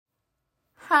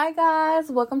Hi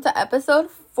guys, welcome to episode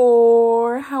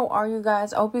 4. How are you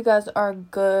guys? I hope you guys are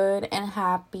good and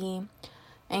happy.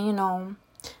 And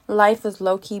life is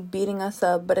low-key beating us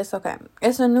up, but it's okay.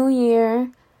 It's a new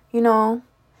year,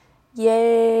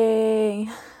 Yay.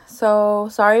 So,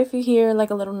 sorry if you hear like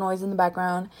a little noise in the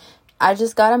background. I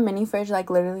just got a mini fridge,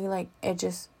 literally, it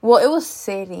was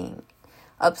sitting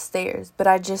upstairs, but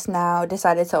I just now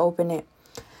decided to open it.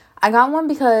 I got one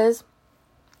because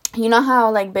you know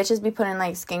how, bitches be putting,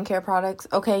 skincare products?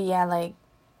 Okay, yeah,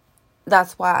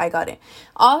 that's why I got it.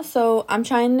 Also, I'm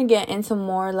trying to get into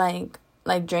more,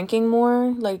 drinking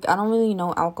more. I don't really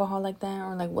know alcohol like that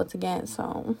or, what to get.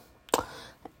 So,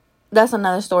 that's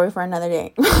another story for another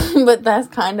day. But that's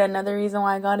kind of another reason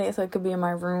why I got it. So, it could be in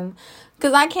my room.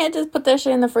 Because I can't just put that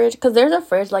shit in the fridge. Because there's a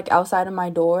fridge, outside of my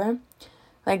door.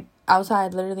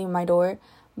 Outside, literally, my door.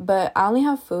 But I only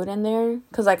have food in there.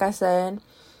 Because, like I said,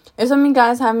 if some of you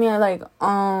guys have me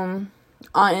on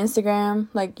Instagram,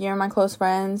 you're my close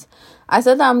friends, I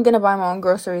said that I'm gonna buy my own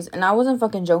groceries, and I wasn't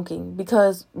fucking joking,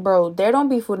 because bro, there don't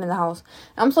be food in the house.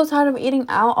 I'm so tired of eating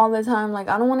out all the time. I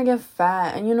don't want to get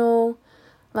fat, and no,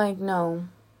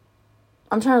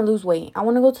 I'm trying to lose weight. I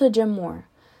want to go to the gym more.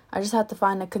 I just have to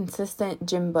find a consistent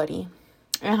gym buddy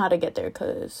and how to get there,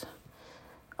 because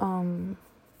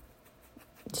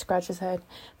scratch his head.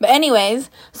 But anyways,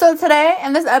 so today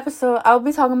in this episode, I'll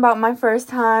be talking about my first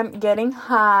time getting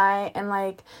high and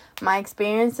my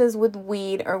experiences with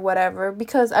weed or whatever,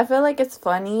 because I feel like it's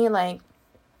funny,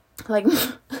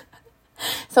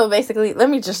 so basically, let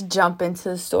me just jump into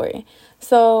the story.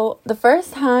 So the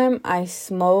first time I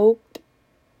smoked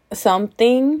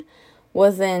something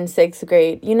was in 6th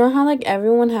grade. You know how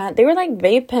everyone had, they were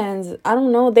vape pens. I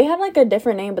don't know, they had a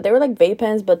different name, but they were vape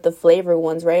pens, but the flavor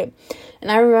ones, right? And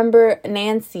I remember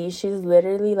Nancy, she's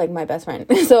literally my best friend.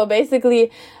 So basically,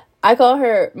 I call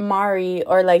her Mari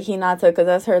or Hinata, because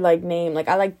that's her name.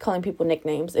 I like calling people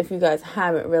nicknames, if you guys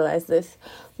haven't realized this.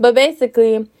 But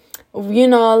basically, we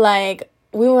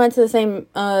went to the same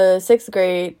 6th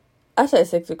grade. I said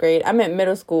 6th grade. I meant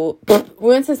middle school. We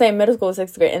went to the same middle school,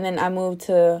 6th grade. And then I moved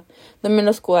to the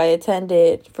middle school I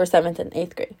attended for 7th and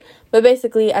 8th grade. But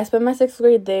basically, I spent my 6th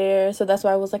grade there. So that's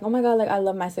why I was oh my God, I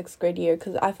love my 6th grade year.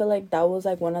 Because I feel that was,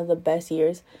 one of the best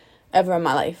years ever in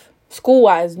my life.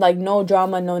 School-wise, no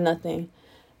drama, no nothing.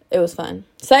 It was fun.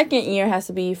 Second year has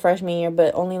to be freshman year,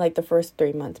 but only, the first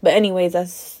 3 months. But anyways,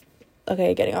 that's...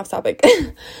 Okay, getting off topic.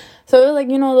 So it was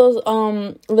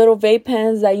those little vape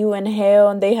pens that you inhale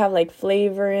and they have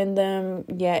flavor in them.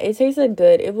 Yeah, it tasted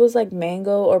good. It was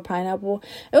mango or pineapple.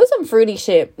 It was some fruity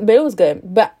shit, but it was good.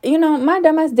 But my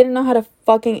dumbass didn't know how to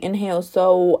fucking inhale.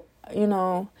 So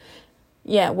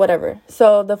yeah, whatever.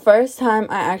 So the first time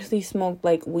I actually smoked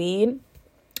weed,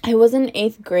 I was in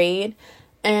 8th grade,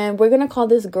 and we're gonna call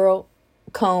this girl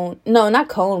Cone. No, not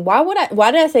Cone. Why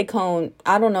did I say Cone?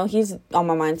 I don't know. He's on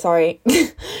my mind. Sorry.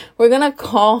 We're gonna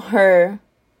call her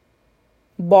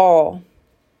Ball.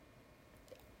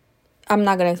 I'm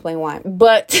not gonna explain why,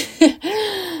 but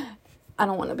I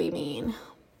don't want to be mean.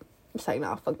 It's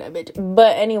nah, fuck that bitch.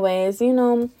 But anyways,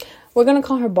 we're gonna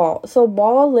call her Ball. So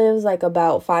Ball lives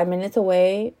about 5 minutes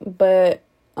away, but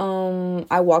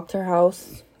I walked to her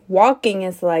house. Walking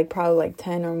is probably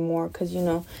 10 or more, because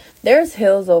there's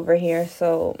hills over here,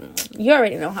 so you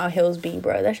already know how hills be,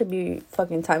 bro. That should be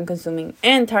fucking time consuming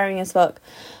and tiring as fuck.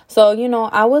 So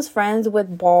I was friends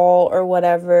with Ball or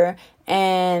whatever,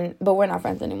 but we're not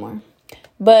friends anymore.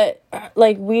 But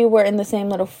we were in the same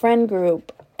little friend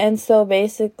group, and so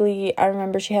basically I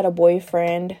remember she had a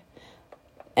boyfriend,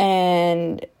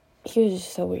 and he was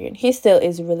just so weird. He still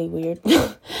is really weird.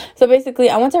 So basically,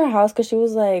 I went to her house because she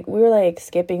was we were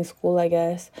skipping school, I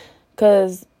guess.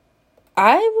 Because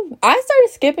I started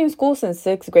skipping school since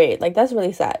 6th grade. That's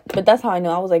really sad. But that's how I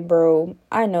know. I was bro,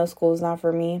 I know school's not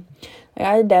for me.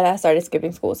 I started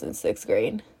skipping school since 6th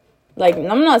grade.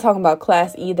 I'm not talking about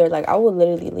class either. I would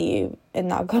literally leave and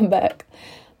not come back.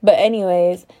 But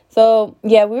anyways, so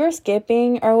yeah, we were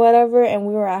skipping or whatever, and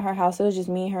we were at her house. It was just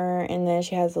me, her, and then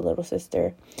she has a little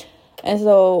sister. And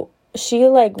so she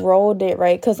rolled it,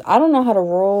 right? Because I don't know how to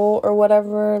roll or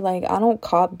whatever. I don't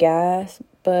cop gas.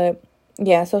 But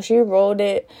yeah, so she rolled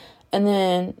it, and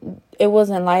then it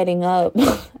wasn't lighting up.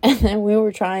 And then we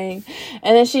were trying.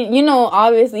 And then she,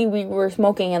 obviously we were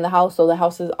smoking in the house, so the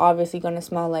house is obviously going to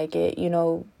smell like it.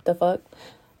 The fuck?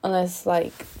 Unless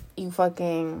you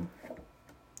fucking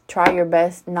try your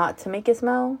best not to make it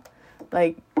smell.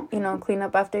 Clean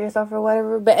up after yourself or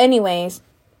whatever. But anyways,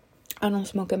 I don't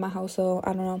smoke in my house, so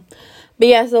I don't know. But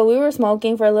yeah, so we were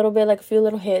smoking for a little bit, a few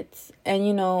little hits.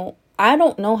 And, I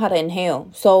don't know how to inhale.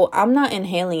 So I'm not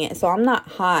inhaling it. So I'm not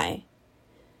high.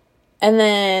 And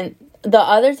then the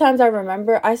other times I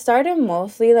remember, I started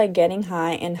mostly like getting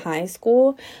high in high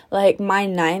school. Like my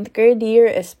ninth grade year,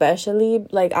 especially,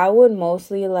 like I would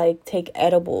mostly like take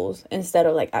edibles instead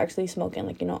of like actually smoking,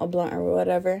 like, you know, a blunt or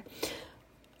whatever.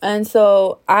 And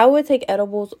so I would take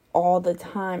edibles all the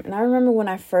time. And I remember when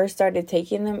I first started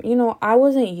taking them, you know, I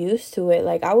wasn't used to it.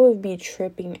 Like I would be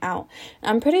tripping out.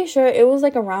 I'm pretty sure it was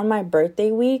like around my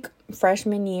birthday week,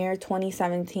 freshman year,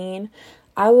 2017.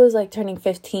 I was like turning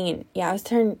 15. Yeah,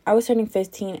 I was turning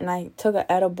 15 and I took an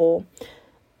edible.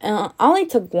 And I only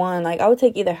took one. Like I would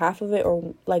take either half of it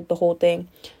or like the whole thing.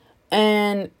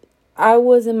 And I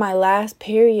was in my last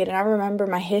period, and I remember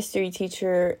my history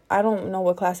teacher, I don't know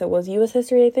what class it was, U.S.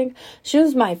 history, I think. She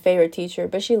was my favorite teacher,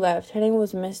 but she left. Her name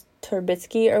was Miss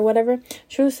Turbitsky or whatever.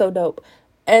 She was so dope.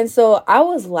 And so I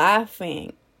was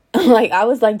laughing. Like, I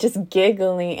was, like, just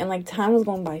giggling, and, like, time was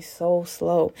going by so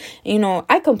slow. You know,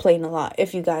 I complain a lot,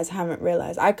 if you guys haven't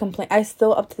realized. I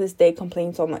still, up to this day,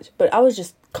 complain so much. But I was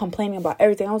just complaining about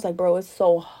everything. I was like, bro, it's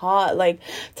so hot. Like,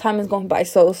 time is going by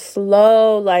so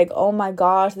slow. Like, oh, my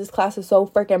gosh, this class is so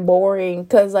freaking boring.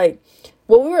 Because, like,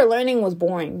 what we were learning was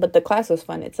boring, but the class was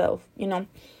fun itself, you know?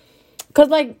 Because,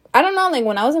 like, I don't know, like,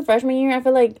 when I was in freshman year, I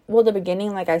feel like, well, the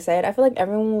beginning, like I said, I feel like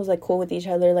everyone was, like, cool with each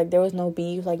other. Like, there was no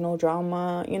beef, like, no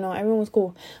drama, you know, everyone was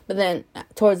cool. But then,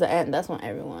 towards the end, that's when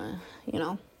everyone, you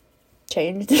know,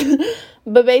 changed.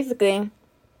 But basically,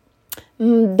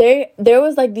 there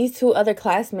was, like, these two other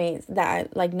classmates that I,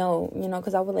 like, know, you know,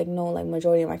 because I would, like, know, like,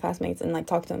 majority of my classmates and, like,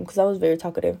 talk to them, because I was very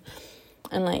talkative.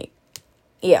 And, like,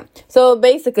 yeah. So,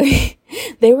 basically,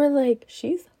 they were, like,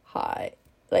 she's hot.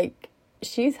 Like,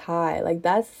 she's high. Like,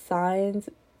 that's signs.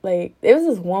 Like, it was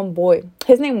this one boy.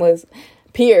 His name was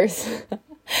Pierce.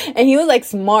 And he was, like,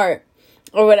 smart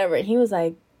or whatever. And he was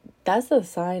like, that's a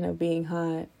sign of being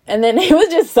hot. And then it was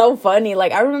just so funny.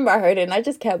 Like, I remember I heard it and I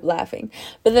just kept laughing.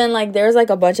 But then, like, there's, like,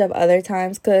 a bunch of other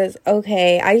times. Because,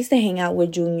 okay, I used to hang out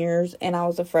with juniors and I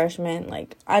was a freshman.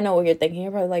 Like, I know what you're thinking.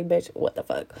 You're probably like, bitch, what the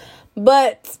fuck?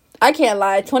 But I can't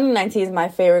lie. 2019 is my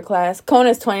favorite class.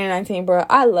 Kona's 2019, bro.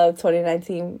 I love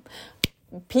 2019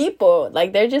 people.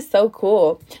 Like, they're just so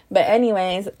cool. But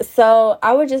anyways, so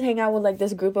I would just hang out with, like,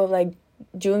 this group of, like,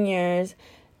 juniors.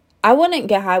 I wouldn't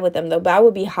get high with them, though, but I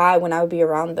would be high when I would be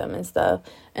around them and stuff.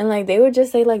 And, like, they would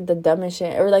just say, like, the dumbest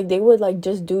shit. Or, like, they would, like,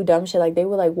 just do dumb shit. Like, they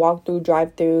would, like, walk through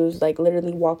drive-thrus, like,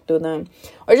 literally walk through them.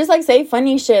 Or just, like, say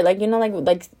funny shit. Like, you know,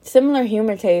 like similar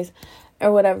humor taste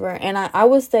or whatever. And I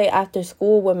would stay after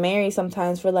school with Mary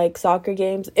sometimes for, like, soccer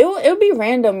games. It would be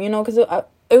random, you know, because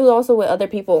it was also with other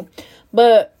people.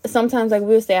 But sometimes, like, we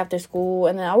would stay after school,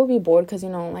 and then I would be bored because, you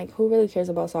know, like, who really cares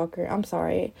about soccer? I'm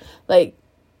sorry. Like,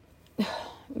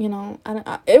 you know,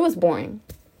 it was boring.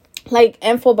 Like,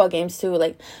 and football games, too.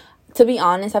 Like, to be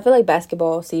honest, I feel like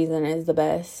basketball season is the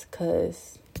best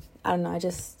because, I don't know,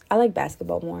 I like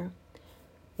basketball more.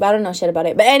 But I don't know shit about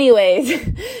it. But anyways,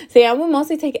 so, yeah, I would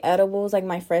mostly take edibles, like,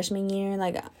 my freshman year.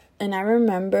 Like, and I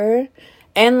remember,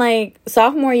 and, like,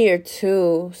 sophomore year,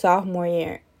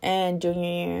 and junior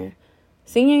year.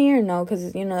 Senior year, no,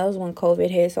 because, you know, that was when COVID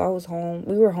hit, so I was home.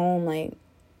 We were home, like,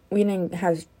 we didn't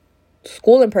have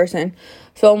school in person.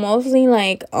 So, mostly,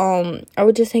 like, I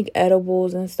would just take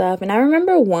edibles and stuff. And I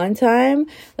remember one time,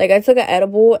 like, I took an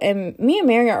edible, and me and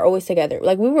Mary are always together.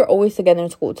 Like, we were always together in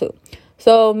school, too.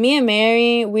 So, me and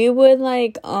Mary, we would,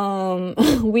 like,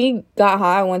 we got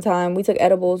high one time. We took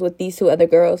edibles with these two other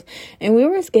girls. And we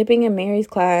were skipping in Mary's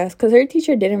class, because her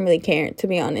teacher didn't really care, to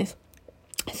be honest.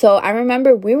 So, I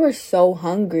remember we were so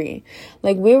hungry.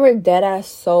 Like, we were dead ass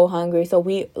so hungry. So,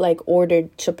 we, like,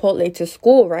 ordered Chipotle to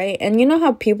school, right? And you know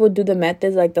how people do the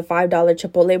methods, like the $5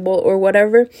 Chipotle bowl or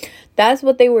whatever? That's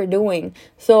what they were doing.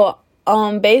 So,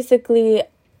 basically,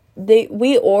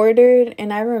 we ordered,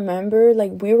 and I remember,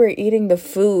 like, we were eating the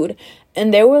food,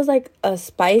 and there was, like, a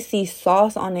spicy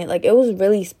sauce on it. Like, it was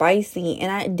really spicy, and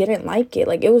I didn't like it.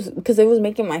 Like, it was, because it was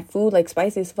making my food, like,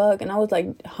 spicy as fuck, and I was,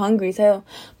 like, hungry as hell.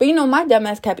 But, you know, my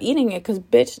dumbass kept eating it, because,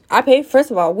 bitch, first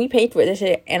of all, we paid for this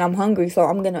shit, and I'm hungry, so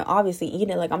I'm gonna obviously eat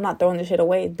it. Like, I'm not throwing this shit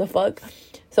away. The fuck?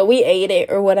 So, we ate it,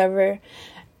 or whatever.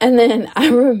 And then, I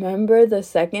remember the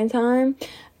second time,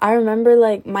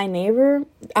 like, my neighbor,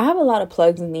 I have a lot of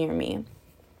plugs near me.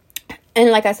 And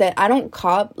like I said, I don't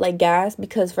cop, like, gas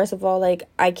because, first of all, like,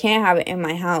 I can't have it in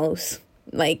my house.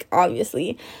 Like,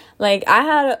 obviously. Like, I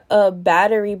had a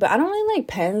battery, but I don't really like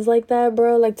pens like that,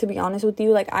 bro. Like, to be honest with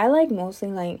you, like, I like mostly,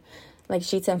 like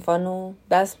sheets and funnel.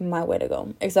 That's my way to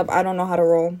go. Except I don't know how to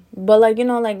roll. But, like, you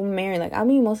know, like, with Mary, like, I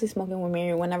be mostly smoking with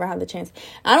Mary whenever I have the chance.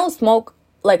 I don't smoke,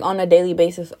 like, on a daily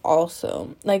basis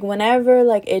also. Like, whenever,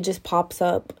 like, it just pops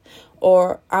up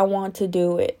or I want to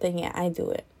do it, then, yeah, I do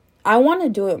it. I want to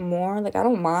do it more. Like, I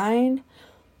don't mind.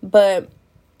 But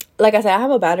like I said, I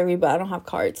have a battery, but I don't have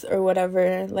cards or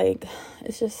whatever. Like,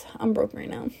 it's just, I'm broke right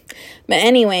now. But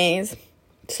anyways,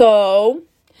 so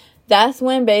that's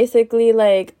when basically,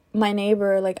 like, my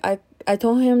neighbor, like, I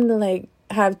told him to, like,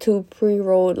 have 2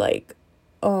 pre-rolled, like,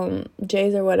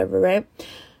 J's or whatever, right?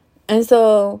 And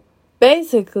so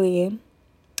basically,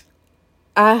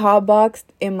 I hotboxed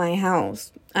in my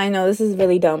house. I know this is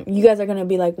really dumb. You guys are gonna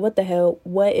be like, what the hell?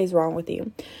 What is wrong with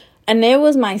you? And it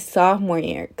was my sophomore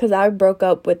year, because I broke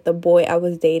up with the boy I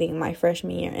was dating my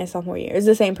freshman year and sophomore year. It's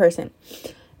the same person.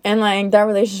 And, like, that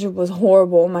relationship was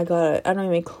horrible. Oh, my God. I don't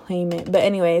even claim it. But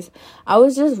anyways, I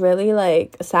was just really,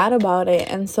 like, sad about it.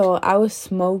 And so I was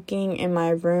smoking in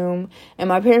my room. And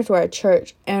my parents were at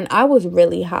church. And I was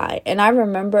really high. And I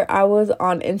remember I was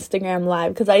on Instagram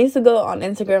Live. Because I used to go on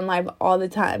Instagram Live all the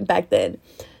time back then.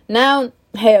 Now,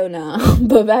 hell no.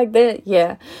 But back then,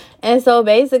 yeah. And so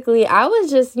basically, I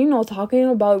was just, talking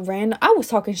about I was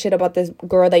talking shit about this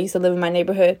girl that used to live in my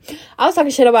neighborhood. I was talking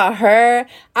shit about her.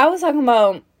 I was talking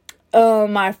about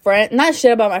my friend, not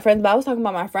shit about my friends, but I was talking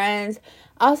about my friends.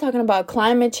 I was talking about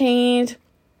climate change.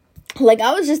 Like,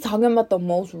 I was just talking about the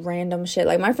most random shit.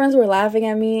 Like, my friends were laughing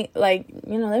at me. Like,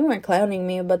 they weren't clowning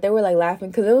me, but they were, like, laughing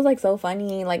because it was, like, so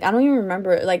funny. Like, I don't even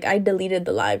remember. Like, I deleted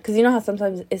the live because you know how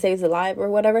sometimes it saves the live or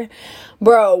whatever.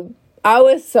 Bro, I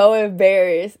was so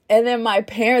embarrassed. And then my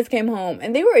parents came home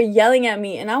and they were yelling at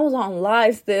me and I was on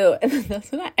live still. And then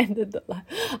that's when I ended the live.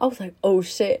 I was like, oh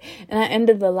shit. And I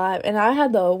ended the live and I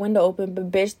had the window open,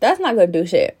 but bitch, that's not gonna do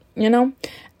shit, And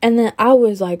then I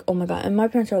was like, oh my God. And my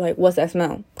parents were like, what's that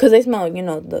smell? Because they smell,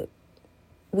 the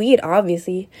weed,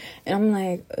 obviously. And I'm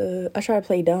like, I try to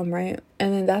play dumb, right?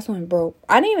 And then that's when, bro,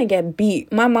 I didn't even get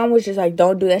beat. My mom was just like,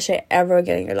 don't do that shit ever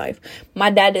again in your life. My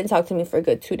dad didn't talk to me for a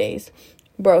good 2 days.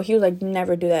 Bro, he was like,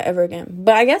 never do that ever again.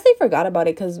 But I guess they forgot about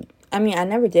it because, I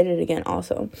never did it again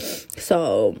also.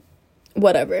 So,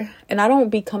 whatever. And I don't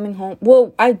be coming home.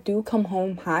 Well, I do come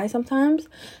home high sometimes.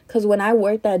 Because when I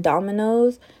worked at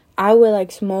Domino's, I would,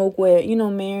 like, smoke with,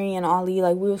 Mary and Ollie.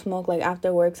 Like, we would smoke, like,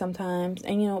 after work sometimes.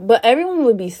 And, but everyone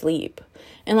would be asleep.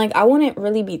 And, like, I wouldn't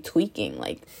really be tweaking.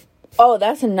 Like, oh,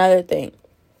 that's another thing.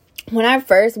 When I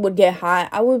first would get high,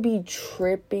 I would be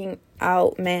tripping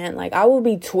out, man. Like, I would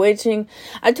be twitching.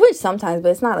 I twitch sometimes, but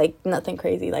it's not, like, nothing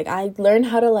crazy. Like, I learned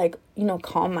how to, like,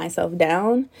 calm myself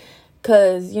down.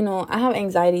 Because, I have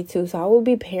anxiety, too. So, I would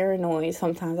be paranoid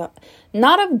sometimes.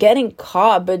 Not of getting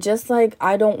caught, but just, like,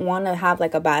 I don't want to have,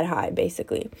 like, a bad high,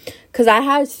 basically. Because I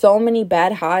had so many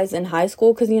bad highs in high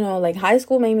school. Because, like, high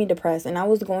school made me depressed. And I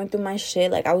was going through my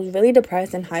shit. Like, I was really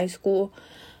depressed in high school.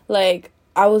 Like,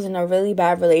 I was in a really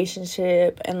bad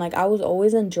relationship and, like, I was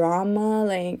always in drama.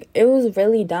 Like, it was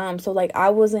really dumb. So, like, I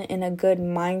wasn't in a good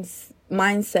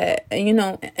mindset,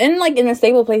 and, like, in a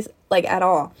stable place, like, at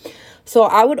all. So,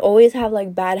 I would always have,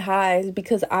 like, bad highs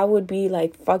because I would be,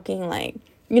 like, fucking, like,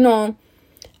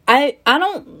 I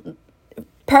don't,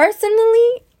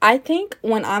 personally, I think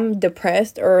when I'm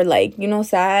depressed or, like,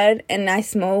 sad and I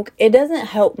smoke, it doesn't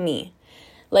help me.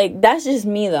 Like, that's just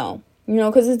me, though,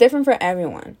 because it's different for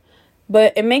everyone.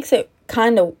 But it makes it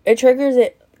it triggers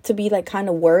it to be, like, kind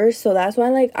of worse. So that's why,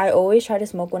 like, I always try to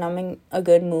smoke when I'm in a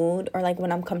good mood or, like,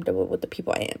 when I'm comfortable with the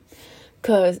people I am.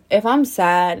 Because if I'm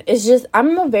sad, it's just,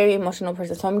 I'm a very emotional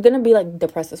person. So I'm going to be, like,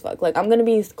 depressed as fuck. Like, I'm going to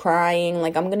be crying.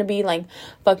 Like, I'm going to be, like,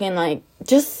 fucking, like,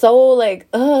 just so, like,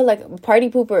 party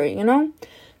pooper,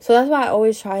 So that's why I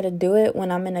always try to do it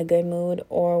when I'm in a good mood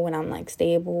or when I'm, like,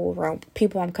 stable around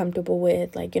people I'm comfortable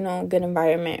with. Like, good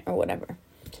environment or whatever.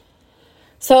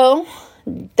 So,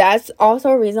 that's also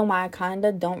a reason why I kind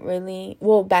of don't really...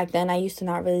 Well, back then, I used to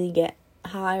not really get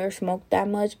high or smoke that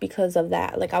much because of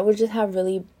that. Like, I would just have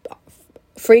really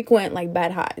frequent, like,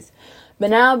 bad highs.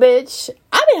 But now, bitch,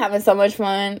 I've been having so much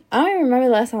fun. I don't even remember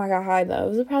the last time I got high, though.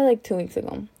 It was probably, like, 2 weeks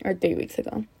ago. Or 3 weeks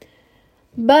ago.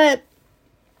 But,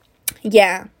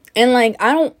 yeah. And, like,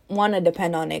 I don't want to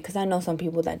depend on it because I know some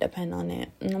people that depend on it.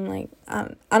 And I'm like,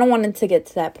 I don't want it to get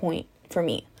to that point for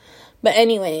me. But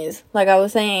anyways, like I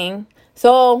was saying,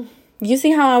 so you see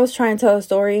how I was trying to tell a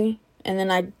story and then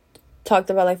I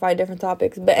talked about like 5 different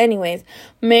topics. But anyways,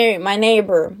 Mary, my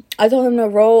neighbor, I told him to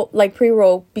roll, like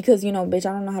pre-roll because, bitch,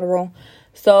 I don't know how to roll.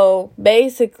 So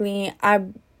basically, I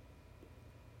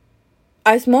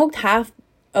smoked half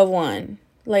of one,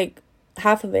 like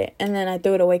half of it, and then I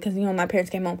threw it away because, my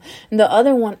parents came home. And the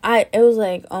other one, it was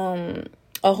like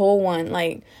a whole one.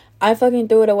 Like, I fucking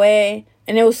threw it away.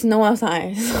 And it was snow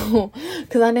outside, so,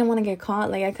 because I didn't want to get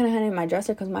caught. Like, I couldn't have it in my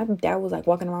dresser because my dad was, like,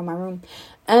 walking around my room.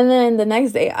 And then the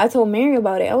next day, I told Mary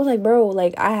about it. I was like, bro,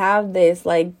 like, I have this.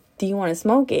 Like, do you want to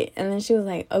smoke it? And then she was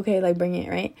like, okay, like, bring it,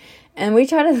 right? And we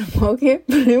tried to smoke it,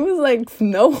 but it was, like,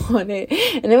 snow on it.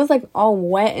 And it was, like, all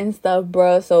wet and stuff,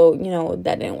 bro. So, you know,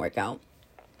 that didn't work out.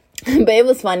 But it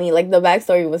was funny. Like, the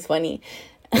backstory was funny.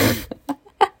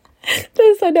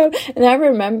 That's so dumb. And I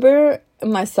remember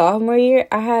my sophomore year,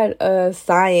 I had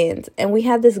science. And we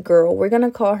had this girl. We're going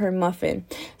to call her Muffin.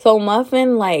 So,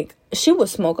 Muffin, like, she would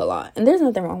smoke a lot. And there's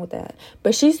nothing wrong with that.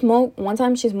 But she smoked, one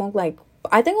time she smoked, like,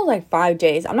 I think it was like 5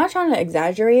 J's. I'm not trying to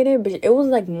exaggerate it, but it was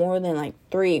like more than like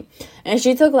 3. And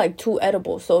she took like 2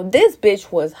 edibles. So this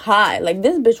bitch was high. Like,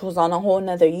 this bitch was on a whole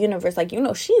nother universe. Like, you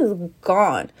know, she's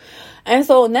gone. And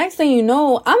so next thing you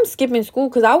know, I'm skipping school,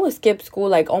 because I would skip school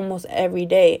like almost every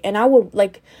day. And I would,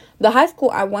 like, the high school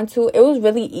I went to, it was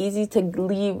really easy to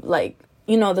leave, like,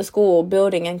 you know, the school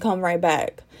building and come right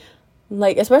back.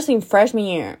 Like, especially in freshman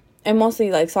year. And mostly,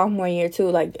 like, sophomore year,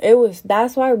 too. Like,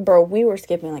 that's why, bro, we were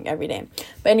skipping, like, every day.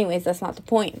 But anyways, that's not the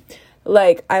point.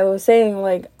 Like, I was saying,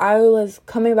 like, I was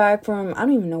coming back from, I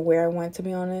don't even know where I went, to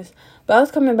be honest. But I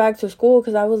was coming back to school,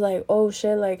 because I was like, oh,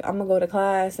 shit, like, I'm gonna go to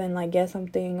class and, like, get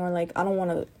something. Or, like, I didn't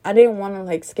want to,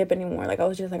 like, skip anymore. Like, I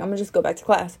was just like, I'm gonna just go back to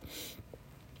class.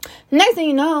 Next thing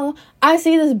you know, I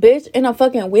see this bitch in a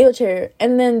fucking wheelchair,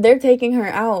 and then they're taking her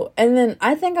out. And then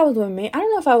I think I was with Mary. I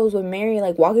don't know if I was with Mary,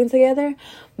 like, walking together,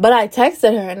 but I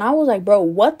texted her, and I was like, bro,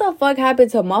 what the fuck happened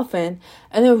to Muffin?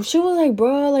 And then she was like,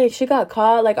 bro, like, she got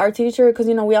caught. Like, our teacher, because,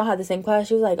 you know, we all had the same class.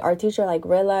 She was like, our teacher, like,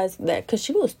 realized that, because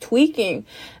she was tweaking.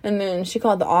 And then she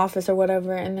called the office or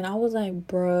whatever. And then I was like,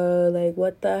 bro, like,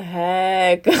 what the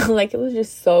heck? Like, it was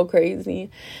just so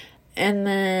crazy. And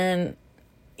then,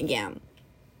 yeah.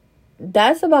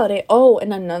 That's about it. Oh,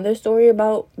 and another story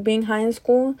about being high in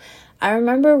school. I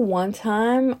remember one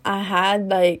time I had,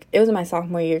 like, it was my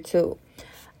sophomore year too.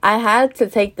 I had to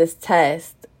take this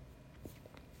test.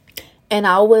 And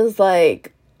I was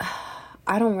like,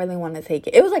 I don't really want to take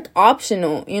it. It was, like,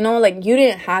 optional, you know? Like, you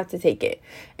didn't have to take it.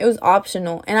 It was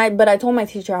optional. But I told my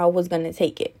teacher I was going to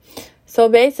take it. So,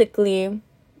 basically,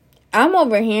 I'm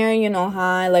over here, you know,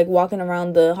 high, like, walking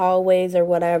around the hallways or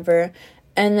whatever.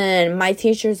 And then my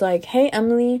teacher's like, hey,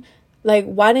 Emily, like,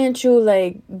 why didn't you,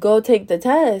 like, go take the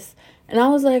test? And I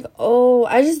was like, oh,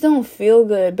 I just don't feel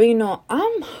good. But, you know,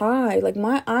 I'm high. Like,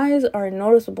 my eyes are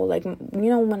noticeable. Like, you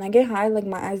know, when I get high, like,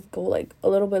 my eyes go, like, a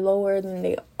little bit lower than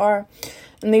they are.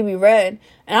 And they be red.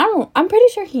 And I'm pretty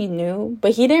sure he knew.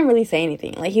 But he didn't really say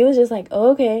anything. Like, he was just like,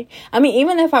 oh, okay. I mean,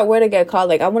 even if I were to get caught,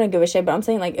 like, I wouldn't give a shit. But I'm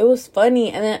saying, like, it was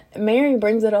funny. And then Mary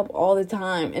brings it up all the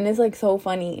time. And it's, like, so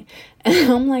funny.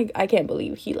 And I'm like, I can't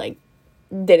believe he, like,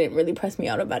 didn't really press me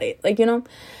out about it. Like, you know?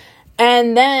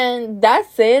 And then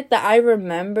that's it that I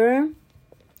remember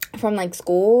from, like,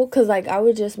 school. Because, like, I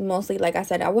would just mostly, like I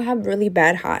said, I would have really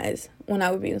bad highs when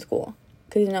I would be in school.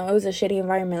 Because, you know, it was a shitty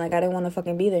environment. Like, I didn't want to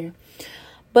fucking be there.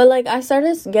 But, like, I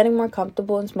started getting more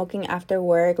comfortable in smoking after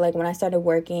work, like, when I started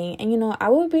working. And, you know, I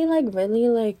would be, like, really,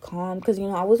 like, calm. Because, you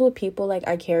know, I was with people, like,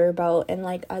 I care about and,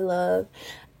 like, I love.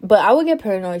 But I would get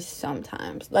paranoid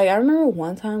sometimes. Like, I remember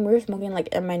one time we were smoking, like,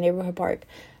 at my neighborhood park.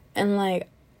 And, like,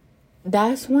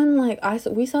 that's when, like,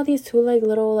 we saw these 2, like,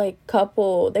 little, like,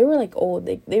 couple. They were, like, old.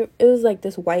 It was, like,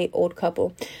 this white old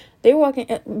couple. They were walking.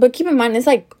 But keep in mind, it's,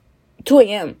 like, 2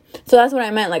 a.m. So that's what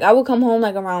I meant. Like, I would come home,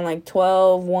 like, around, like,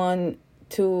 12, 1,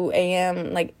 2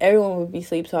 a.m. Like, everyone would be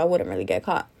asleep, so I wouldn't really get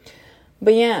caught.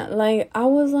 But yeah, like, I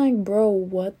was like, bro,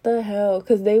 what the hell?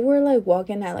 Because they were, like,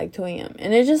 walking at, like, 2 a.m.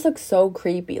 And it just looked so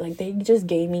creepy. Like, they just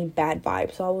gave me bad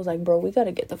vibes. So I was like, bro, we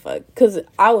gotta get the fuck. Because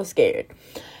I was scared.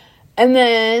 And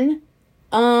then,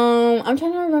 I'm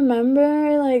trying to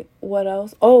remember, like, what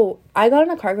else? Oh, I got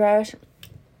in a car crash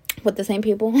with the same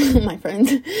people, my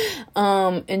friends,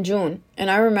 in June. And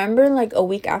I remember, like, a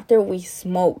week after, we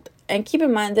smoked. And keep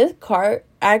in mind, this car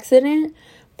accident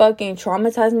fucking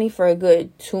traumatized me for a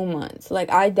good 2 months. Like,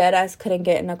 I deadass couldn't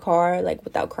get in a car, like,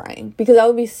 without crying. Because I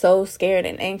would be so scared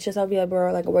and anxious. I'd be like,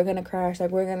 bro, like, we're gonna crash.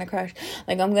 Like, we're gonna crash.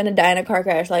 Like, I'm gonna die in a car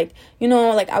crash. Like, you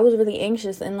know, like, I was really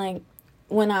anxious. And, like,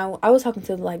 when I was talking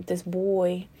to, like, this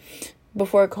boy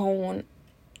before Cone,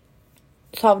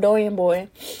 Salvadorian boy.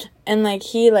 And, like,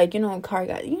 he, like, you know, car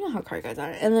guys, you know how car guys are.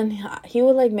 And then he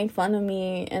would, like, make fun of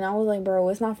me. And I was like, bro,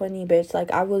 it's not funny, bitch.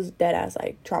 Like, I was dead ass,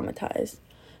 like, traumatized,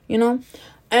 you know?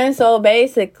 And so,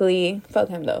 basically, fuck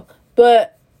him, though.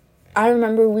 But I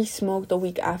remember we smoked the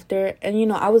week after. And, you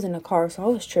know, I was in the car, so I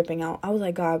was tripping out. I was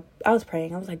like, God, I was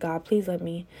praying. I was like, God, please let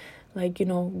me, like, you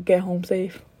know, get home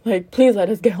safe. Like, please let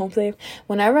us get home safe.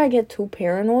 Whenever I get too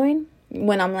paranoid,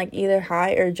 when I'm, like, either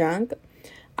high or drunk,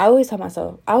 I always tell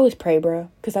myself, I always pray, bro.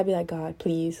 Because I'd be like, God,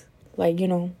 please, like, you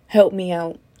know, help me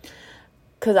out.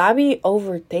 Cause I be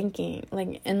overthinking,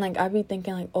 like, and like I be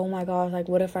thinking like, oh my gosh, like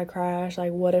what if I crash?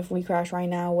 Like what if we crash right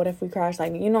now? What if we crash?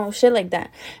 Like, you know, shit like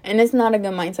that. And it's not a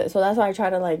good mindset. So that's why I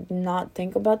try to like not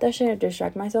think about that shit,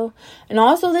 distract myself. And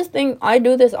also this thing, I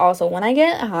do this also. When I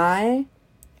get high,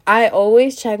 I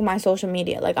always check my social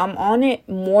media. Like I'm on it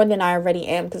more than I already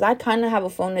am. Cause I kind of have a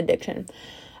phone addiction.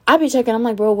 I be checking. I'm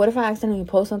like, bro, what if I accidentally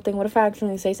post something? What if I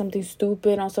accidentally say something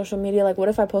stupid on social media? Like, what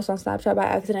if I post on Snapchat by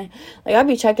accident? Like, I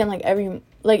be checking, like,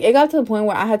 it got to the point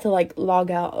where I had to, like, log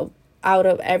out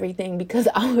of everything because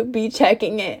I would be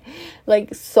checking it,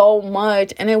 like, so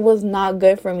much. And it was not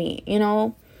good for me, you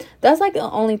know? That's, like, the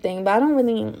only thing. But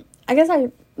I guess I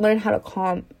learned how to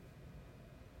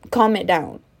calm it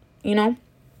down, you know?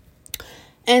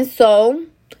 And so,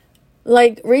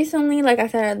 like, recently, like I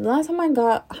said, the last time I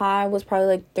got high was probably,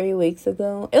 like, 3 weeks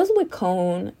ago. It was with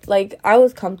Cone. Like, I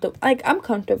was comfortable. Like, I'm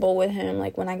comfortable with him,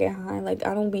 like, when I get high. Like,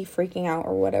 I don't be freaking out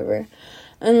or whatever.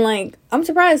 And, like, I'm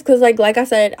surprised because, like I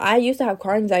said, I used to have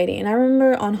car anxiety. And I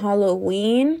remember on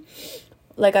Halloween,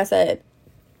 like I said,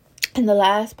 in the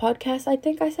last podcast, I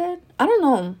think I said. I don't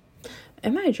know.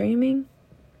 Am I dreaming?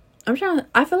 I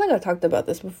feel like I talked about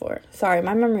this before. Sorry,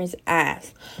 my memory's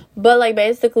ass. But, like,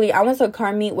 basically, I went to a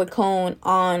car meet with Cone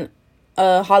on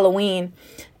Halloween,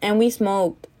 and we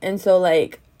smoked. And so,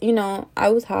 like, you know, I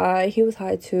was high. He was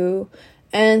high, too.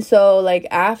 And so, like,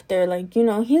 after, like, you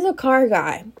know, he's a car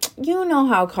guy. You know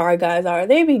how car guys are.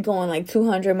 They be going, like,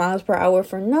 200 miles per hour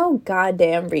for no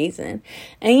goddamn reason.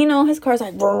 And, you know, his car's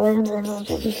like...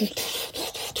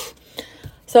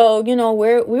 So, you know,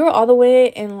 we were all the way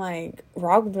in, like,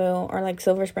 Rockville or, like,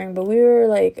 Silver Spring. But we were,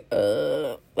 like,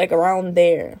 around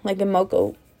there. Like, in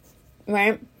Moco.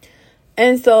 Right?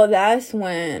 And so that's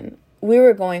when we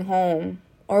were going home.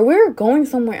 Or we were going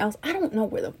somewhere else. I don't know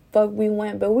where the fuck we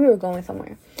went. But we were going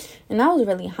somewhere. And I was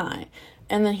really high.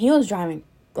 And then he was driving,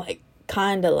 like,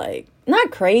 kind of, like, not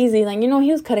crazy. Like, you know,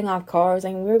 he was cutting off cars.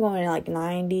 And we were going, like,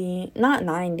 90. Not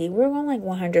 90. We were going, like,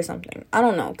 100 something. I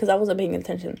don't know. Because I wasn't paying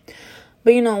attention.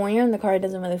 But, you know, when you're in the car, it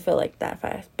doesn't really feel like that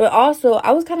fast. But also,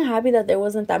 I was kind of happy that there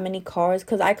wasn't that many cars.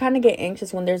 Because I kind of get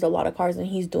anxious when there's a lot of cars and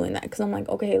he's doing that. Because I'm like,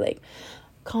 okay, like,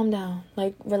 calm down.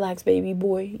 Like, relax, baby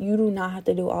boy. You do not have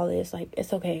to do all this. Like,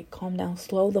 it's okay. Calm down.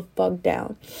 Slow the fuck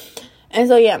down. And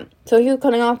so, yeah. So, he was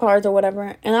cutting off cars or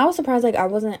whatever. And I was surprised, like, I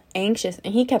wasn't anxious.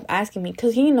 And he kept asking me.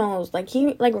 Because he knows, like,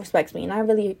 he, like, respects me. And I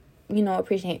really, you know,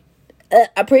 appreciate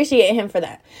him for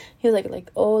that. He was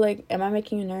like, oh, like, am I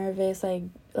making you nervous? Like,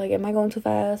 am I going too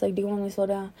fast? Like, do you want me to slow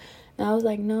down? And I was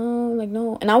like,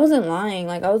 no. And I wasn't lying.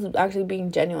 Like, I was actually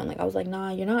being genuine. Like, I was like,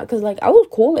 nah, you're not. Because, like, I was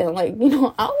cool. And, like, you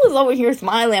know, I was over here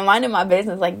smiling, minding my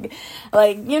business. Like,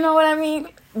 you know what I mean?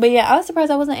 But, yeah, I was surprised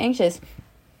I wasn't anxious.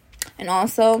 And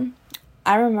also,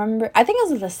 I remember, I think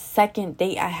it was the second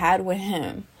date I had with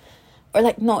him. Or,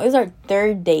 like, no, it was our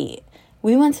third date.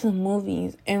 We went to the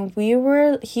movies, and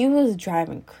he was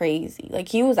driving crazy. Like,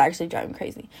 he was actually driving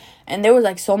crazy. And there was,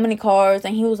 like, so many cars,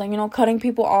 and he was, like, you know, cutting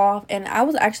people off. And I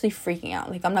was actually freaking out.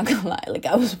 Like, I'm not gonna lie. Like,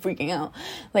 I was freaking out.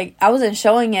 Like, I wasn't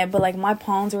showing it, but, like, my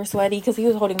palms were sweaty because he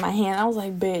was holding my hand. I was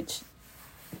like, bitch,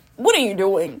 what are you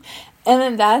doing? And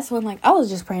then that's when, like, I was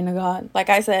just praying to God.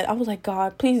 Like I said, I was like,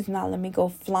 God, please do not let me go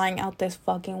flying out this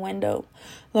fucking window.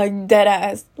 Like, dead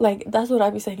ass. Like, that's what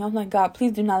I be saying. I'm like, God,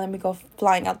 please do not let me go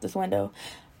flying out this window.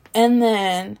 And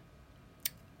then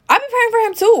I be praying for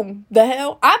him too. The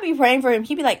hell? I be praying for him.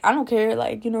 He be like, I don't care.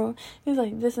 Like, you know, he's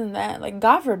like, this and that. Like,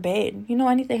 God forbid. You know,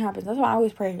 anything happens. That's why I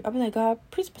always pray. I'll be like, God,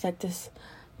 please protect this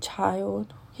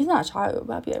child. He's not a child,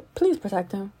 but I'll be like, please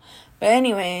protect him. But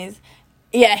anyways,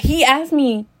 yeah, he asked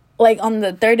me, like, on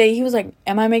the third day, he was like,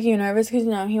 am I making you nervous? Because, you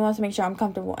know, he wants to make sure I'm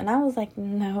comfortable. And I was like,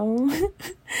 no.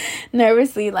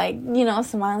 Nervously, like, you know,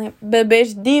 smiling. But,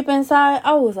 bitch, deep inside,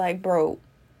 I was like, bro,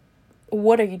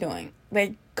 what are you doing?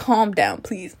 Like, calm down,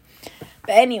 please.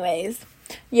 But anyways,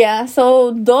 yeah, so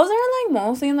those are, like,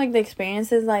 mostly, like, the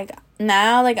experiences, like,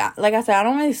 now, like I said, I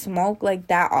don't really smoke, like,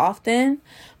 that often.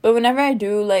 But whenever I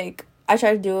do, like, I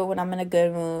try to do it when I'm in a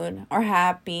good mood or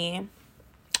happy.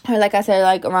 Or, like I said,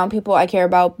 like, around people I care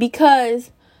about.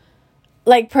 Because,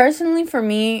 like, personally, for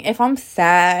me, if I'm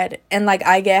sad and, like,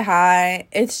 I get high,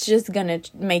 it's just gonna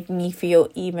make me feel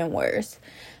even worse.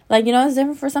 Like, you know, it's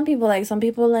different for some people. Like, some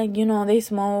people, like, you know, they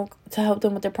smoke to help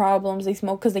them with their problems. They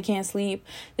smoke because they can't sleep.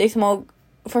 They smoke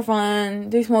for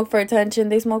fun. They smoke for attention.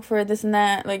 They smoke for this and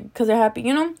that. Like, because they're happy.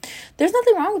 You know, there's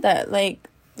nothing wrong with that. Like,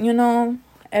 you know,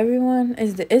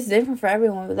 it's different for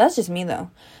everyone. But that's just me, though.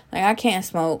 Like, I can't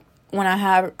smoke when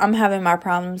I'm having my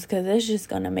problems, because it's just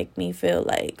gonna make me feel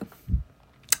like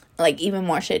even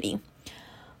more shitty.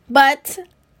 But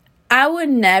I would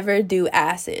never do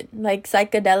acid, like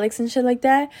psychedelics and shit like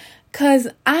that, because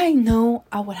I know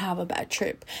I would have a bad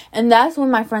trip. And that's when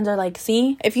my friends are like,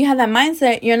 see, if you have that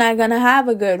mindset, you're not gonna have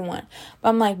a good one. But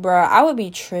I'm like, bro, I would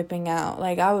be tripping out.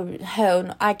 Like, hell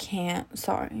no, I can't.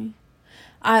 Sorry.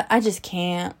 I just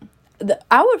can't.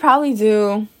 I would probably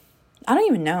do, I don't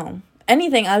even know.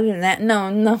 Anything other than that,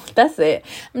 no, that's it.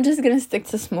 I'm just gonna stick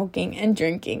to smoking and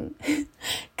drinking.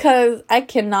 Because I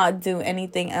cannot do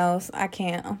anything else. I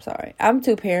can't. I'm sorry. I'm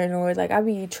too paranoid. Like, I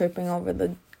be tripping over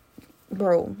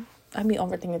bro, I be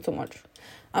overthinking too much.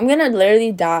 I'm gonna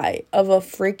literally die of a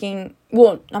freaking,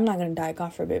 well, I'm not gonna die,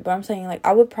 God forbid. But I'm saying, like,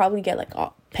 I would probably get, like,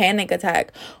 a panic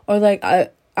attack. Or, like, I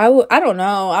don't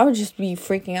know. I would just be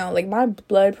freaking out. Like, my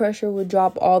blood pressure would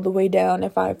drop all the way down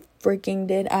if I freaking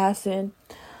did acid.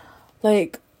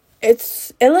 Like, it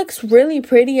looks really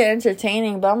pretty and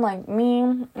entertaining, but I'm like,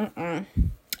 and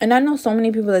I know so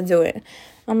many people that do it.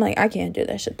 I'm like, I can't do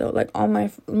that shit, though. Like,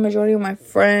 majority of my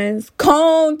friends,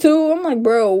 Cone, too. I'm like,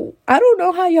 bro, I don't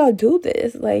know how y'all do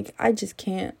this. Like, I just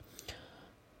can't.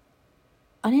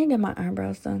 I need to get my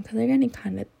eyebrows done, because they're getting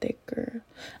kind of thicker.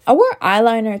 I wore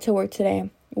eyeliner to work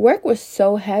today. Work was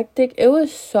so hectic. It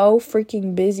was so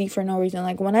freaking busy for no reason.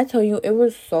 Like, when I tell you, it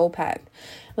was so packed.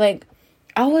 Like,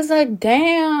 I was like,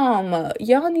 damn,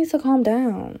 y'all need to calm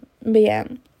down. But yeah,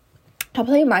 I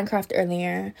played Minecraft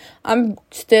earlier. I'm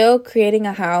still creating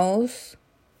a house.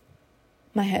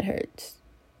 My head hurts.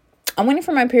 I'm waiting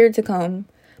for my period to come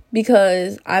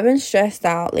because I've been stressed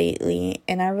out lately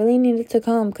and I really need it to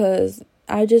come because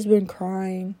I just been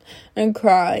crying and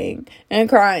crying and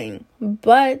crying.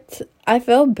 But I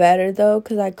feel better though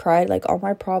because I cried like all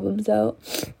my problems out.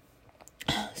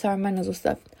 Sorry, my nose was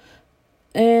stuffed.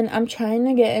 And I'm trying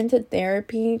to get into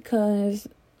therapy because,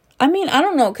 I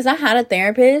don't know, because I had a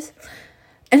therapist.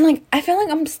 And, like, I feel like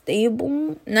I'm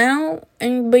stable now.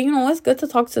 But, it's good to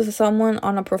talk to someone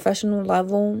on a professional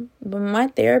level. But my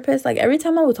therapist, like, every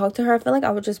time I would talk to her, I feel like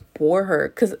I would just bore her.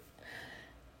 Because,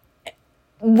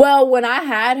 well, when I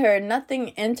had her, nothing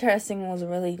interesting was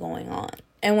really going on.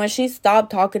 And when she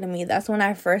stopped talking to me, that's when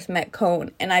I first met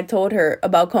Cone. And I told her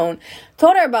about Cone.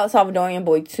 Told her about Salvadorian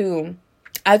Boy, too.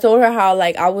 I told her how,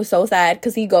 like, I was so sad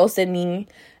because he ghosted me.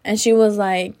 And she was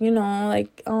like,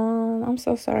 I'm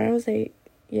so sorry. I was like,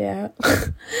 yeah.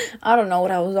 I don't know what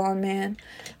I was on, man.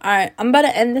 All right, I'm about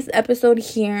to end this episode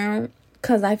here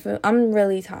because I'm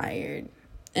really tired.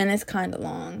 And it's kind of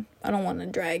long. I don't want to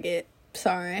drag it.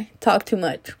 Sorry. Talk too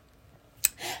much.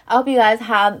 I hope you guys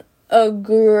have a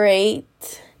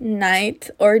great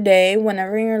night or day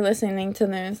whenever you're listening to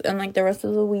this, and like the rest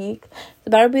of the week. It's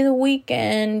about to be the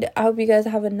weekend. I hope you guys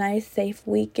have a nice, safe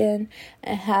weekend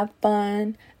and have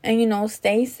fun. And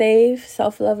stay safe.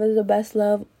 Self-love is the best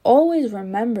love. Always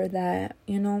remember that,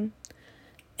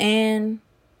 And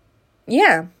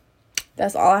yeah,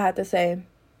 that's all I have to say.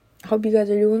 I hope you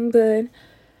guys are doing good.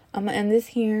 I'm gonna end this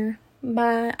here.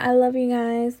 Bye. I love you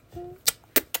guys.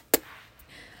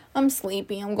 I'm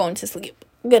sleepy. I'm going to sleep.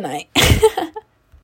 Good night.